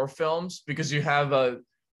British war films, because you have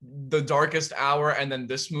The Darkest Hour and then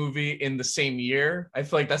this movie in the same year. I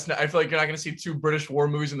feel like you're not going to see 2 British war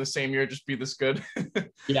movies in the same year just be this good.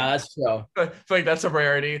 Yeah, that's true. I feel like that's a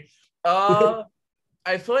rarity. I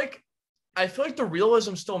feel like the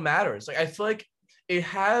realism still matters. Like I feel like it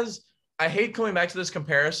has. I hate coming back to this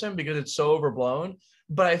comparison because it's so overblown,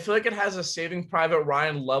 but I feel like it has a Saving Private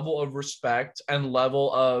Ryan level of respect and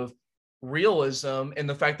level of realism in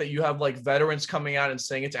the fact that you have like veterans coming out and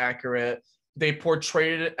saying it's accurate. They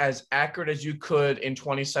portrayed it as accurate as you could in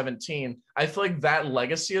 2017. I feel like that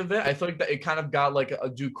legacy of it, I feel like that it kind of got like a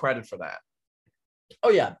due credit for that.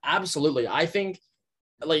 Oh yeah, absolutely. I think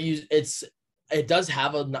like it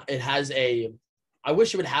has a I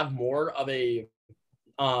wish it would have more of a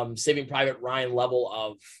Saving Private Ryan level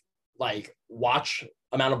of like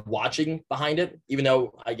amount of watching behind it, even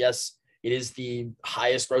though I guess it is the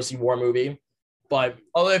highest grossing war movie. But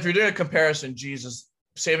if you're doing a comparison, Jesus,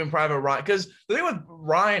 Saving Private Ryan, because the thing with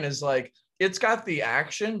Ryan is like it's got the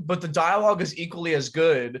action, but the dialogue is equally as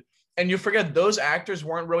good. And you forget those actors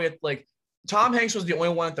weren't really like Tom Hanks was the only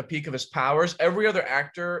one at the peak of his powers. Every other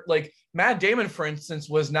actor, like Matt Damon, for instance,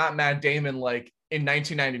 was not Matt Damon like in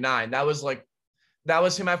 1999. That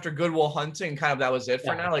was him after Good Will Hunting. Kind of that was it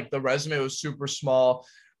for now. Like the resume was super small.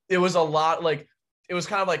 It was a lot like it was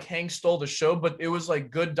kind of like Hank stole the show, but it was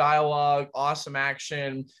like good dialogue, awesome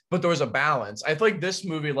action, but there was a balance. I feel like this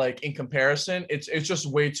movie, like in comparison, it's just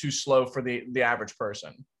way too slow for the average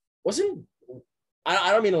person.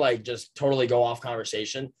 I don't mean to like just totally go off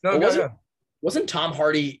conversation. No, wasn't Tom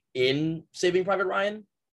Hardy in Saving Private Ryan?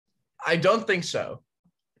 I don't think so.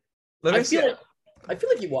 I feel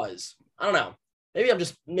like he was. I don't know. Maybe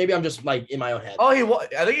I'm just like in my own head. Oh, he was.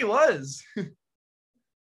 I think he was.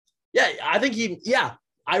 Yeah, I think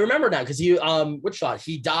I remember now because which shot?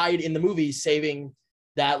 He died in the movie saving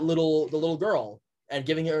the little girl and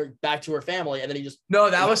giving her back to her family, and then he just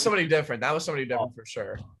that was somebody different. That was somebody different for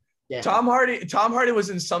sure. Yeah. Tom Hardy was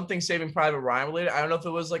in something Saving Private Ryan related. I don't know if it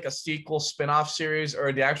was like a sequel spin-off series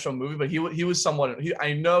or the actual movie, but he was someone.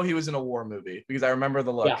 I know he was in a war movie because I remember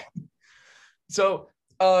the look. Yeah. So,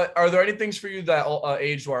 are there any things for you that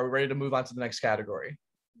aged well? Are we ready to move on to the next category?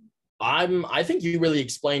 I think you really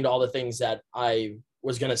explained all the things that I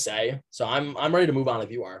was gonna say, so I'm ready to move on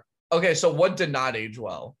if you are. Okay, so what did not age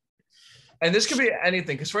well? And this could be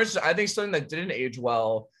anything, because for instance, I think something that didn't age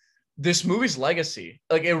well, this movie's legacy.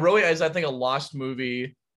 Like it really is, I think, a lost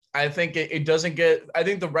movie. I think it doesn't get. I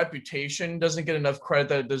think the reputation doesn't get enough credit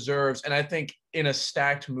that it deserves, and I think in a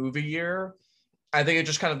stacked movie year, I think it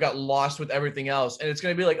just kind of got lost with everything else. And it's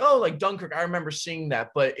going to be like, oh, like Dunkirk, I remember seeing that.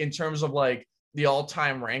 But in terms of like the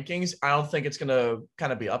all-time rankings, I don't think it's going to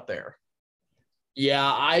kind of be up there. Yeah,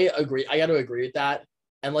 I agree. I got to agree with that.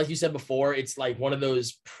 And like you said before, it's like one of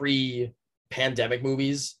those pre-pandemic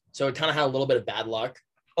movies. So it kind of had a little bit of bad luck.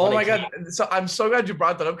 Oh my God. So I'm so glad you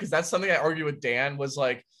brought that up because that's something I argued with Dan was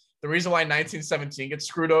like, the reason why 1917 gets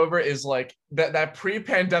screwed over is like that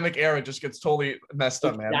pre-pandemic era just gets totally messed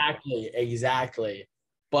up, man. Exactly.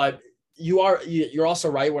 But you're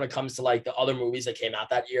also right when it comes to like the other movies that came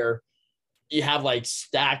out that year. You have like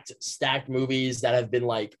stacked movies that have been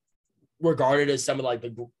like regarded as some of like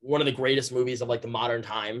one of the greatest movies of like the modern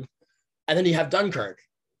time. And then you have Dunkirk.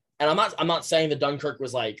 And I'm not saying that Dunkirk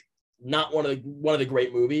was like not one of the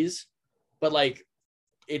great movies, but like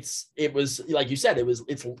it was like you said,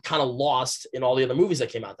 it's kind of lost in all the other movies that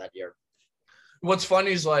came out that year. What's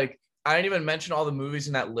funny is like I didn't even mention all the movies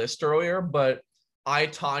in that list earlier, but I,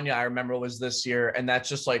 Tonya, I remember was this year, and that's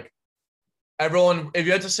just like everyone. If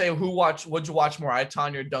you had to say would you watch more, I,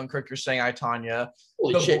 Tonya or Dunkirk, you're saying I, Tonya.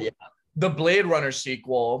 Holy shit, yeah. the Blade Runner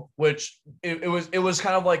sequel, which it was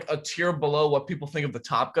kind of like a tier below what people think of the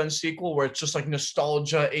Top Gun sequel, where it's just like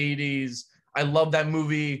nostalgia 80s. I love that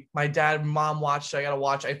movie. My dad and mom watched it. I gotta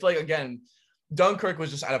watch. I feel like again, Dunkirk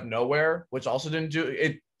was just out of nowhere, which also didn't do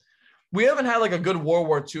it. We haven't had like a good World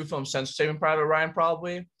War II film since Saving Private Ryan,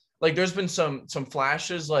 probably. Like there's been some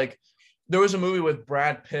flashes. Like there was a movie with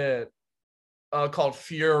Brad Pitt called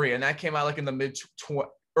Fury, and that came out like in the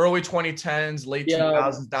early 2010s, late Yeah,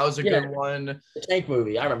 2000s. That was a yeah, good one. the tank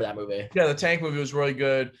movie. I remember that movie. Yeah, the tank movie was really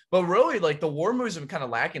good. But really, like the war movies have been kind of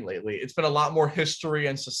lacking lately. It's been a lot more history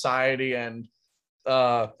and society and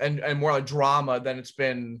more like drama than it's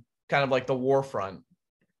been kind of like the war front.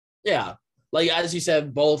 Yeah, like as you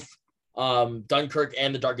said, both Dunkirk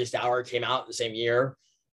and The Darkest Hour came out the same year.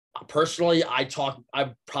 Personally, I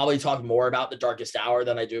probably talk more about The Darkest Hour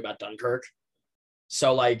than I do about Dunkirk.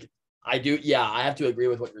 So like I do, yeah, I have to agree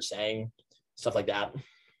with what you're saying, stuff like that.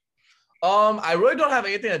 I really don't have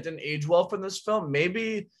anything that didn't age well from this film.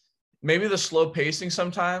 Maybe the slow pacing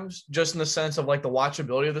sometimes, just in the sense of like the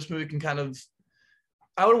watchability of this movie can kind of.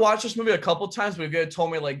 I would watch this movie a couple times, but if you had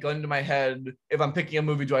told me like gun to my head, if I'm picking a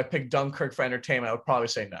movie, do I pick Dunkirk for entertainment? I would probably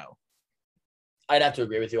say no. I'd have to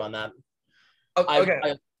agree with you on that.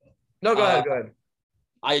 Okay. No, go ahead. Go ahead.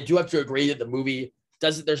 I do have to agree that the movie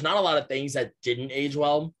does. There's not a lot of things that didn't age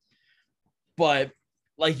well, but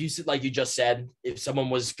like you said, like you just said, if someone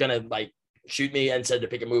was gonna like shoot me and said to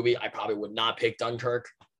pick a movie, I probably would not pick Dunkirk.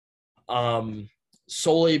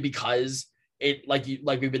 Solely because it like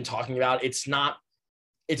we've been talking about, it's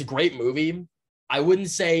a great movie. I wouldn't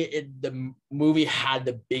say the movie had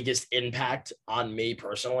the biggest impact on me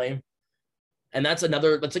personally. And that's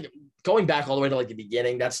like going back all the way to like the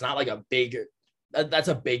beginning. That's not like that's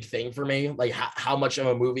a big thing for me. Like how much of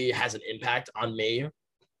a movie has an impact on me.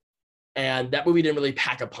 And that movie didn't really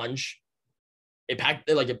pack a punch. It packed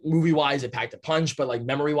like movie wise, it packed a punch, but like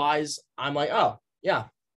memory wise, I'm like, oh yeah,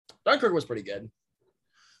 Dunkirk was pretty good.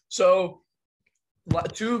 So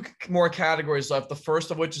two more categories left. The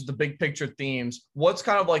first of which is the big picture themes. What's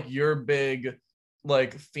kind of like your big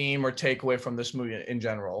like theme or takeaway from this movie in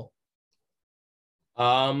general?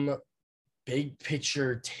 Big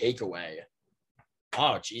picture takeaway.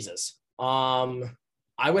 Oh Jesus. I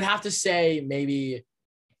would have to say maybe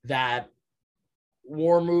that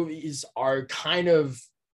war movies are kind of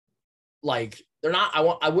like they're not.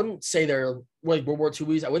 I wouldn't say they're like World War II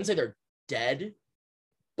movies. I wouldn't say they're dead,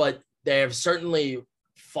 but they have certainly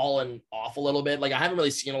fallen off a little bit. Like I haven't really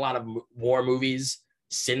seen a lot of war movies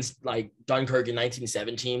since like Dunkirk in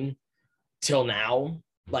 1917 till now,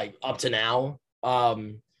 like up to now.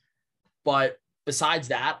 But besides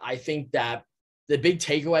that, I think that the big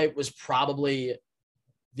takeaway was probably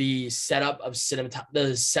the setup of cinema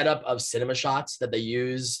shots that they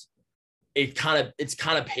use. It's kind of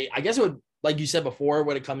I guess it would, like you said before,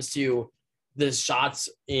 when it comes to the shots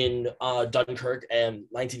in Dunkirk and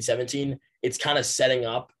 1917, it's kind of setting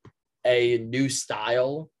up a new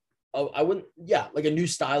style of like a new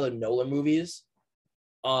style of Nolan movies.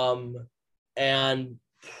 And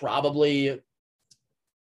probably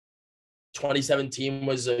 2017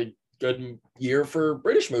 was a good year for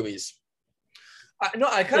British movies.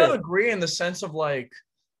 I kind of agree in the sense of like,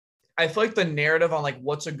 I feel like the narrative on like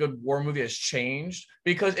what's a good war movie has changed,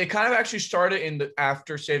 because it kind of actually started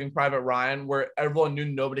after Saving Private Ryan, where everyone knew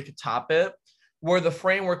nobody could top it, where the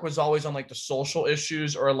framework was always on like the social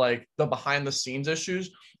issues or like the behind the scenes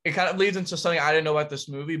issues. It kind of leads into something I didn't know about this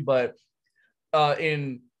movie, but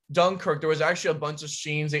in Dunkirk, there was actually a bunch of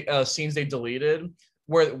scenes they deleted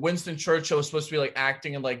where Winston Churchill was supposed to be like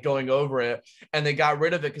acting and like going over it, and they got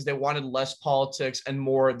rid of it because they wanted less politics and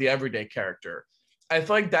more the everyday character. I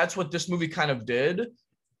feel like that's what this movie kind of did.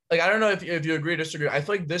 Like, I don't know if you agree or disagree. I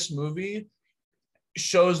feel like this movie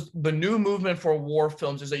shows the new movement for war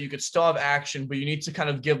films is that you could still have action, but you need to kind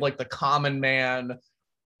of give like the common man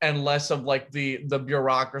and less of like the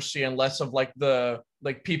bureaucracy and less of like the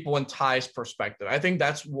like people in ties perspective. I think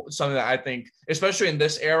that's something that I think, especially in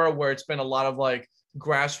this era where it's been a lot of like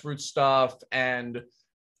grassroots stuff and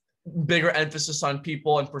bigger emphasis on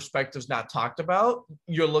people and perspectives not talked about,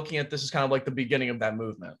 you're looking at this as kind of like the beginning of that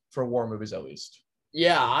movement for war movies, at least.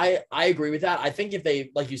 Yeah, I agree with that. I think if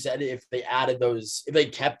they, like you said, if they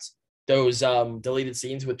kept those deleted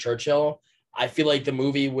scenes with Churchill, I feel like the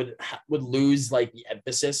movie would lose like the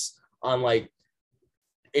emphasis on like,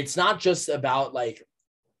 it's not just about like,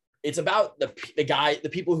 it's about the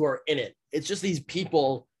people who are in it. It's just these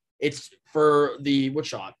people. It's for the wood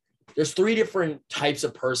shot. There's 3 different types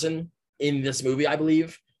of person in this movie, I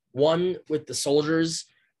believe. One with the soldiers,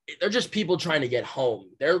 they're just people trying to get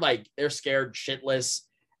home. They're scared shitless,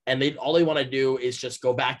 and all they want to do is just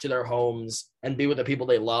go back to their homes and be with the people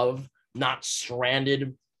they love, not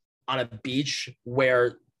stranded on a beach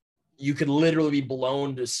where you could literally be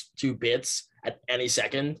blown to bits at any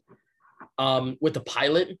second. With the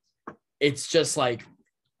pilot, it's just like,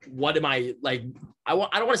 what am I like? I don't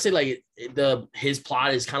want to say like his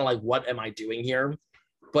plot is kind of like, what am I doing here?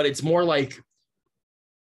 But it's more like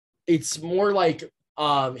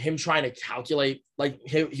him trying to calculate, like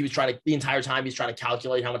he was trying to, the entire time he's trying to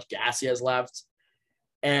calculate how much gas he has left.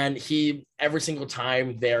 And every single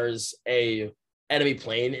time there's a enemy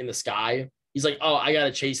plane in the sky, he's like, oh, I got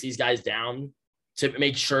to chase these guys down to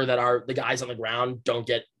make sure that the guys on the ground don't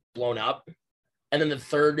get blown up. And then the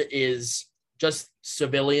third is just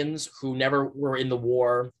civilians who never were in the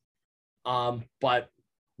war. But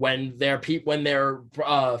when their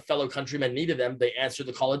fellow countrymen needed them, they answered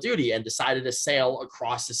the call of duty and decided to sail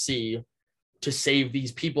across the sea to save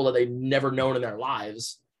these people that they've never known in their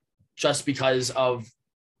lives, just because of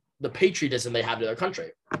the patriotism they have to their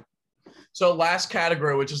country. So last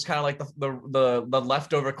category, which is kind of like the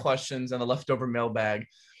leftover questions and the leftover mailbag.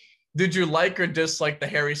 Did you like or dislike the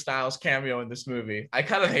Harry Styles cameo in this movie? I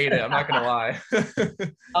kind of hate it. I'm not gonna lie.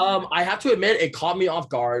 I have to admit, it caught me off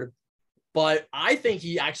guard, but I think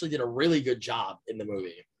he actually did a really good job in the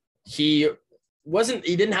movie. He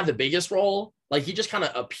didn't have the biggest role. Like, he just kind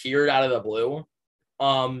of appeared out of the blue.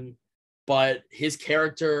 But his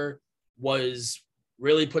character was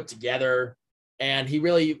really put together, and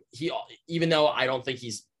he even though I don't think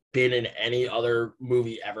he's been in any other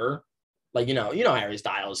movie ever, like, Harry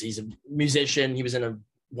Styles, he's a musician. He was in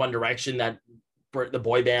One Direction, the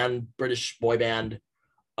British boy band.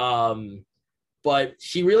 But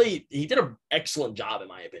he did an excellent job, in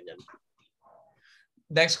my opinion.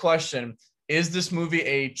 Next question. Is this movie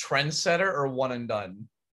a trendsetter or one and done?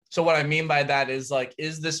 So what I mean by that is, like,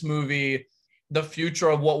 is this movie the future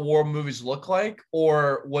of what war movies look like?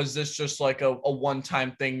 Or was this just like a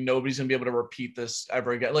one-time thing? Nobody's gonna be able to repeat this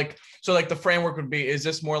ever again. Like, so like the framework would be, is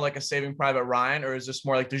this more like a Saving Private Ryan, or is this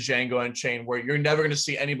more like Django Unchained, where you're never gonna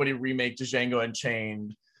see anybody remake Django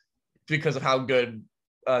Unchained because of how good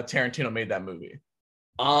Tarantino made that movie?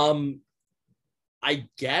 I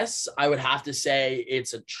guess I would have to say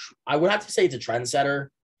it's a trendsetter,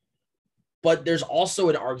 but there's also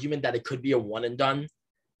an argument that it could be a one and done,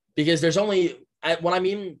 because what I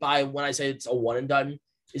mean by when I say it's a one and done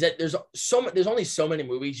is that there's only so many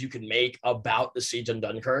movies you can make about the siege on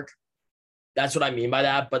Dunkirk. That's what I mean by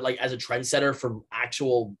that. But like, as a trendsetter for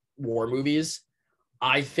actual war movies,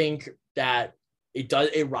 I think that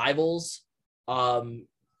it rivals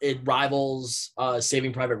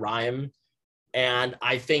Saving Private Ryan. And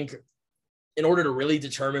I think in order to really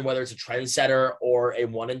determine whether it's a trendsetter or a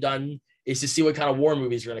one and done is to see what kind of war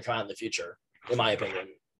movies are going to come out in the future, in my opinion.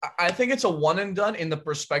 I think it's a one and done in the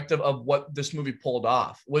perspective of what this movie pulled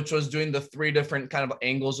off, which was doing the three different kind of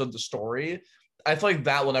angles of the story. I feel like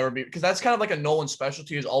that will never be, because that's kind of like a Nolan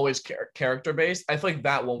specialty, is always character based. I feel like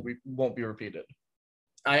that won't be repeated.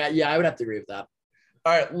 I would have to agree with that.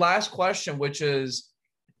 All right, last question, which is,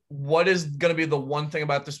 what is going to be the one thing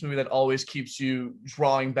about this movie that always keeps you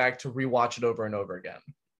drawing back to rewatch it over and over again?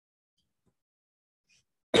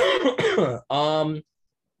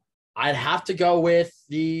 I'd have to go with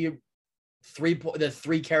the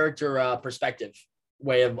three character perspective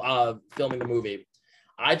way of filming the movie.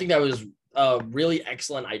 I think that was a really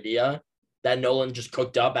excellent idea that Nolan just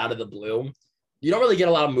cooked up out of the blue. You don't really get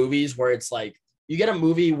a lot of movies where it's like, you get a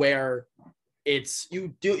movie where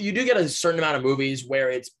you do get a certain amount of movies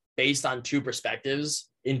where it's based on two perspectives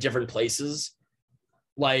in different places.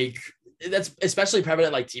 Like, that's especially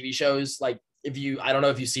prevalent like TV shows. Like, I don't know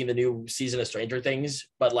if you've seen the new season of Stranger Things,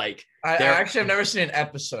 but like, I actually have never seen an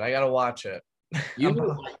episode. I gotta watch it. You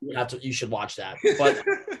should watch that. But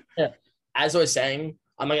yeah, as I was saying,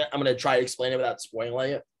 I'm gonna try to explain it without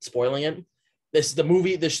spoiling it. This is the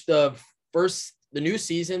movie. The new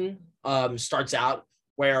season starts out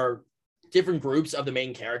where different groups of the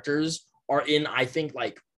main characters are in, I think,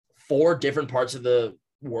 like 4 different parts of the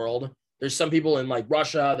world. There's some people in like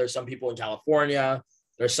Russia. There's some people in California.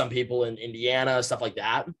 There's some people in Indiana, stuff like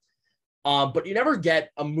that. But you never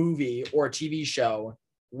get a movie or a TV show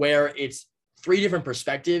where it's 3 different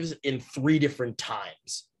perspectives in 3 different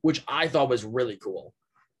times, which I thought was really cool.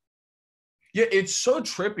 Yeah, it's so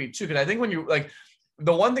trippy too, because I think when you like,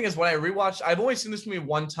 the one thing is, when I rewatched, I've only seen this movie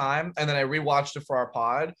one time, and then I rewatched it for our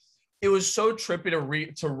pod. It was so trippy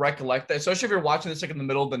to recollect that, especially if you're watching this like in the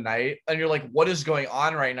middle of the night and you're like, what is going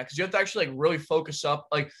on right now? Because you have to actually like really focus up.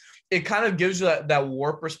 Like, it kind of gives you that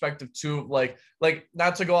war perspective too, like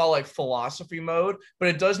not to go all like philosophy mode, but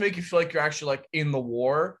it does make you feel like you're actually like in the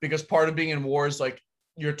war, because part of being in war is like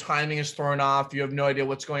your timing is thrown off. You have no idea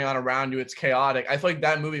what's going on around you. It's chaotic. I feel like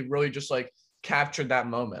that movie really just like captured that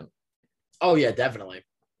moment. Oh yeah, definitely.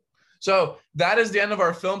 So that is the end of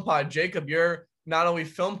our film pod. Jacob, your not only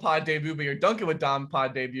film pod debut, but your Dunkin' with Dom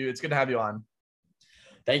pod debut. It's good to have you on.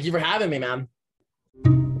 Thank you for having me, man.